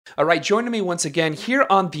All right, joining me once again here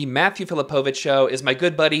on the Matthew Filipowicz Show is my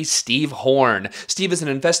good buddy Steve Horn. Steve is an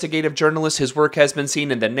investigative journalist. His work has been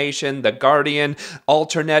seen in The Nation, The Guardian,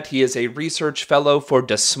 Alternet. He is a research fellow for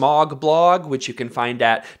DeSmog Blog, which you can find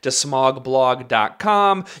at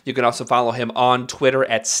desmogblog.com. You can also follow him on Twitter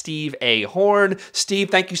at Steve A. Horn. Steve,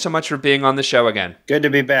 thank you so much for being on the show again. Good to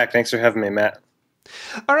be back. Thanks for having me, Matt.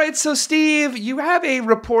 All right, so Steve, you have a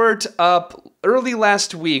report up early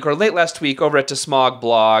last week or late last week over at DeSmog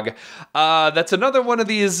Blog. That's another one of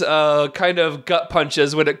these kind of gut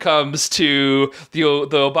punches when it comes to the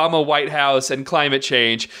Obama White House and climate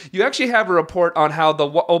change. You actually have a report on how the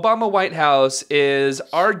Obama White House is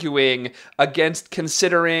arguing against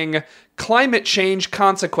considering climate change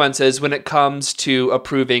consequences when it comes to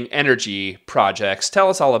approving energy projects. Tell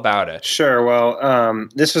us all about it. Sure. Well,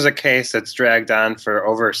 this was a case that's dragged on for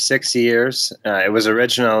over 6 years. It was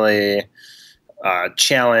originally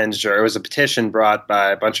challenged, or it was a petition brought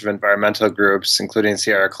by a bunch of environmental groups, including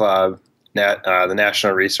Sierra Club, the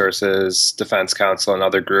National Resources Defense Council, and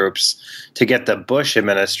other groups, to get the Bush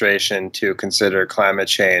administration to consider climate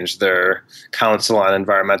change. Their Council on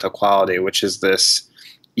Environmental Quality, which is this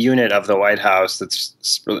unit of the White House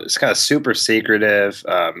it's kind of super secretive.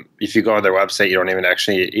 If you go on their website, you don't even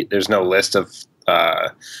there's no list of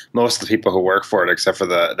most of the people who work for it except for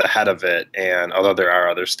the head of it, and although there are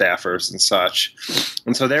other staffers and such.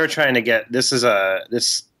 And so they were trying to get this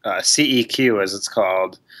CEQ, as it's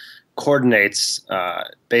called, coordinates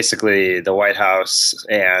basically the White House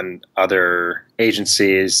and other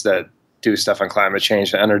agencies that do stuff on climate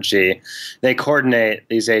change and energy. They coordinate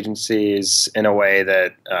these agencies in a way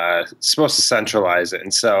that is supposed to centralize it.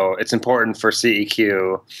 And so it's important for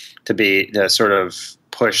CEQ to sort of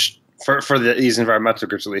push, for these environmental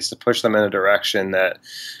groups at least, to push them in a direction that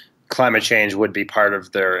climate change would be part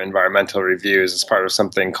of their environmental reviews as part of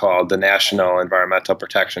something called the National Environmental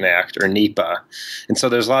Protection Act, or NEPA. And so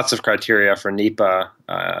there's lots of criteria for NEPA,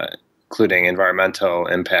 including environmental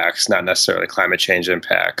impacts, not necessarily climate change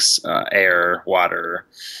impacts, air, water,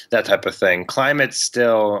 that type of thing. Climate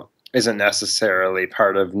still isn't necessarily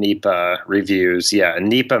part of NEPA reviews yet. And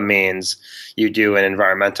NEPA means you do an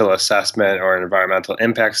environmental assessment or an environmental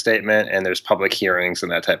impact statement, and there's public hearings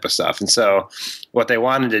and that type of stuff. And so what they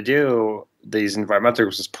wanted to do, these environmental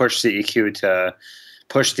groups, is push CEQ to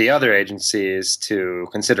push the other agencies to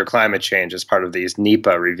consider climate change as part of these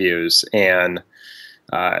NEPA reviews. And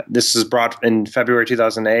this was brought in February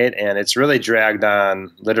 2008, and it's really dragged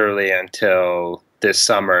on literally until this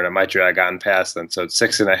summer, and it might drag on past then. So it's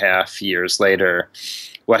 6.5 years later.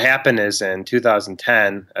 What happened is in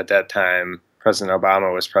 2010, at that time, President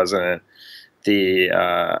Obama was president. The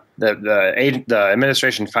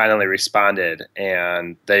administration finally responded,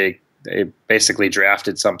 and they basically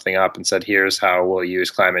drafted something up and said, "Here's how we'll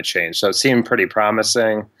use climate change." So it seemed pretty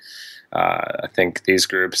promising. I think these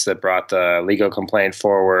groups that brought the legal complaint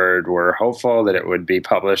forward were hopeful that it would be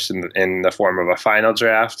published in the form of a final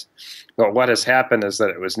draft. But what has happened is that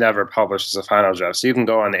it was never published as a final draft. So you can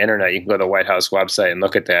go on the internet, you can go to the White House website and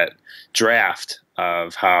look at that draft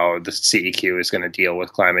of how the CEQ is going to deal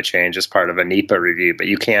with climate change as part of a NEPA review. But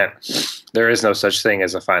there is no such thing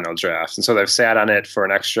as a final draft. And so they've sat on it for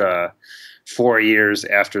an extra 4 years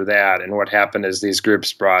after that. And what happened is these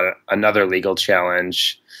groups brought another legal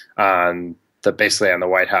challenge basically on the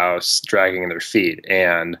White House, dragging their feet.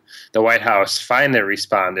 And the White House finally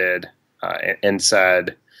responded and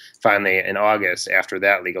said, finally in August, after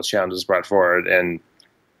that legal challenge was brought forward, and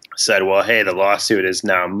said, "Well, hey, the lawsuit is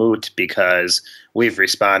now moot because we've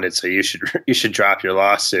responded, so you should drop your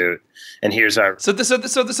lawsuit." And here's our so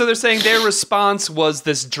they're saying their response was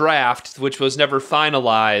this draft, which was never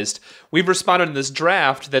finalized. We've responded in this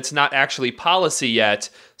draft that's not actually policy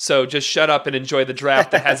yet. So just shut up and enjoy the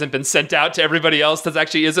draft that hasn't been sent out to everybody else, that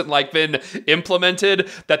actually isn't been implemented,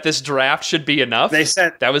 that this draft should be enough. They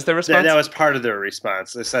said that was their response? That was part of their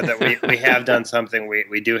response. They said that we have done something.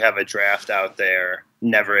 We do have a draft out there,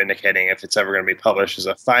 never indicating if it's ever going to be published as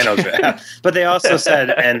a final draft. But they also said,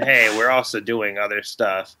 and hey, we're also doing other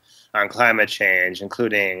stuff on climate change,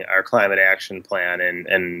 including our climate action plan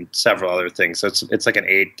and several other things. So it's like an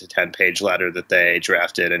 8 to 10 page letter that they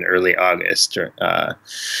drafted in early August.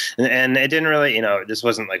 And it didn't really, this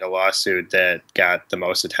wasn't like a lawsuit that got the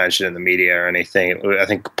most attention in the media or anything. I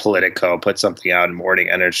think Politico put something out in Morning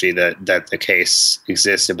Energy that the case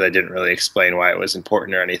existed, but they didn't really explain why it was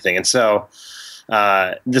important or anything. And so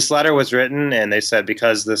this letter was written, and they said,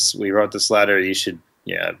 because we wrote this letter, you should,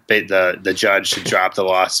 the judge should drop the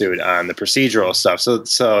lawsuit on the procedural stuff.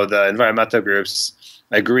 So the environmental groups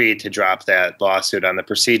agreed to drop that lawsuit on the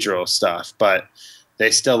procedural stuff, but they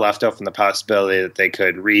still left open the possibility that they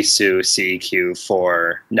could re-sue CEQ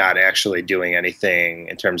for not actually doing anything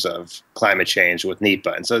in terms of climate change with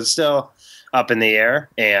NEPA. And so it's still up in the air.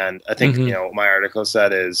 And I think, what my article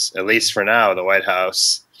said is, at least for now, the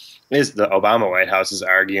Obama White House is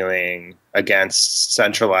arguing against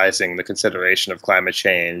centralizing the consideration of climate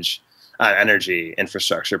change on energy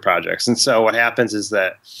infrastructure projects. And so what happens is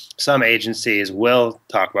that some agencies will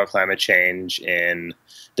talk about climate change in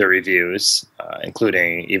their reviews,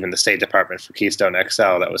 including even the State Department for Keystone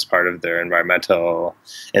XL. That was part of their environmental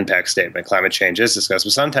impact statement. Climate change is discussed,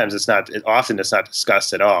 but sometimes often it's not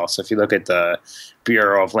discussed at all. So if you look at the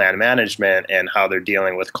Bureau of Land Management and how they're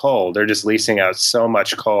dealing with coal, they're just leasing out so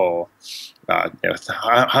much coal,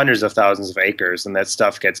 hundreds of thousands of acres, and that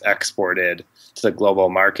stuff gets exported to the global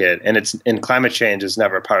market. And climate change is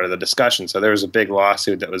never part of the discussion. So there was a big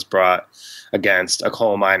lawsuit that was brought against a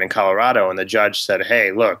coal mine in Colorado, and the judge said,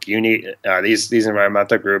 "Hey, look, you need these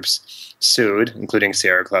environmental groups sued, including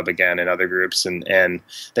Sierra Club again and other groups, and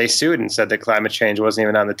they sued and said that climate change wasn't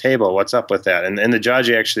even on the table. What's up with that?" And the judge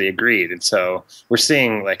actually agreed. And so we're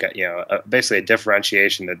seeing basically a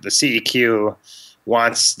differentiation that the CEQ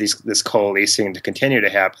wants this coal leasing to continue to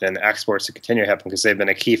happen and exports to continue to happen because they've been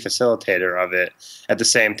a key facilitator of it. At the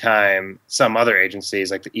same time, some other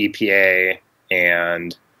agencies like the EPA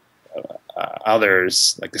and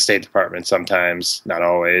others, like the State Department, sometimes, not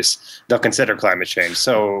always, they'll consider climate change.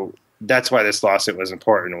 So that's why this lawsuit was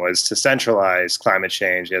important, was to centralize climate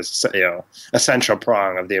change as a central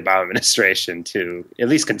prong of the Obama administration, to at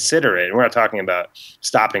least consider it. And we're not talking about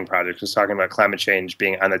stopping projects. We're talking about climate change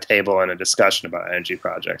being on the table in a discussion about energy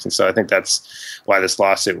projects. And so I think that's why this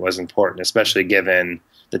lawsuit was important, especially given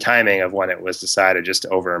the timing of when it was decided, just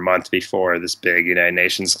over a month before this big United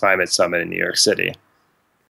Nations Climate Summit in New York City.